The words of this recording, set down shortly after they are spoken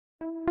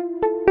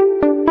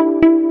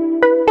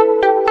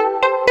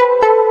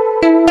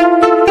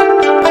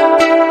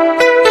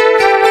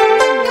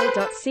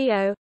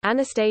DilMil.co,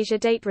 Anastasia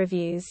Date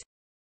Reviews.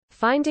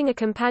 Finding a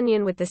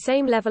companion with the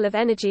same level of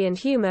energy and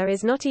humor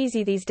is not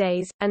easy these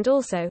days, and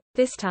also,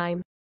 this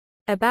time.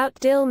 About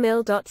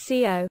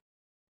DilMil.co.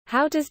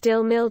 How does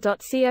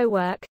DilMil.co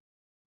work?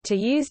 To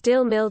use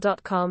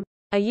DilMil.com,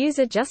 a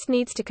user just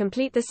needs to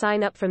complete the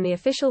sign up from the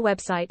official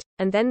website,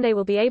 and then they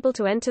will be able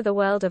to enter the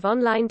world of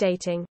online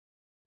dating.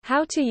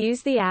 How to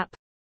use the app?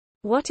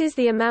 What is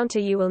the amount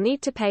you will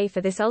need to pay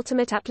for this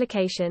ultimate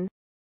application?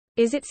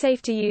 Is it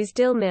safe to use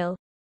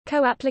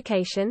DilMil.co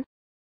application?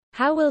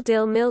 How will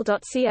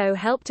DilMil.co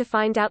help to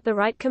find out the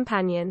right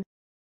companion?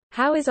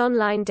 How is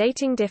online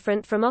dating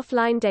different from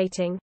offline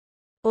dating?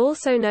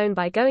 Also known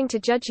by going to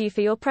judge you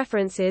for your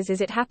preferences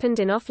as it happened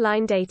in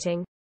offline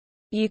dating.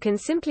 You can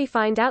simply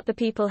find out the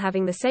people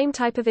having the same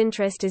type of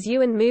interest as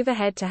you and move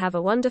ahead to have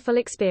a wonderful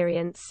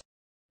experience.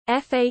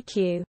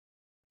 FAQ.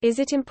 Is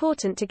it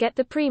important to get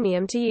the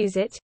premium to use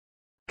it?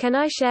 Can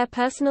I share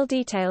personal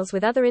details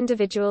with other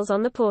individuals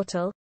on the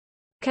portal?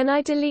 Can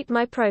I delete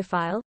my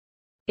profile?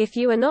 If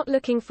you are not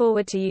looking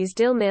forward to use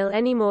DilMil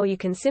anymore, you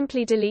can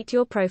simply delete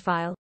your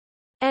profile.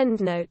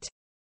 Endnote.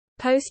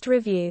 Post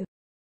review.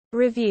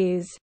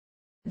 Reviews.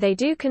 They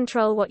do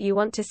control what you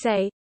want to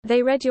say,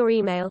 they read your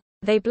email,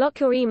 they block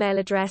your email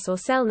address or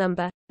cell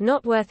number,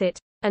 not worth it,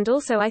 and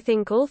also I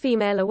think all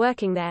female are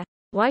working there.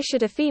 Why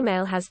should a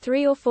female has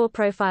 3 or 4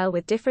 profile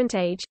with different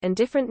age, and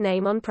different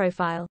name on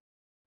profile?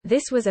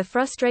 This was a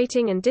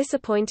frustrating and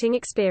disappointing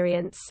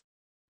experience.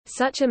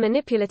 Such a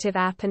manipulative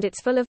app, and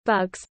it's full of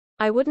bugs.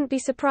 I wouldn't be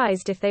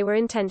surprised if they were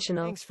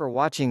intentional. Thanks for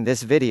watching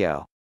this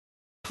video.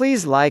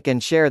 Please like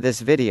and share this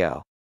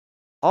video.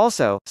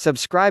 Also,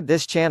 subscribe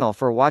this channel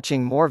for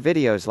watching more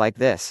videos like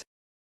this.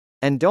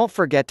 And don't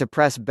forget to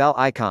press bell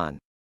icon,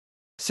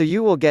 so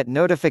you will get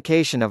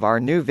notification of our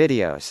new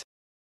videos.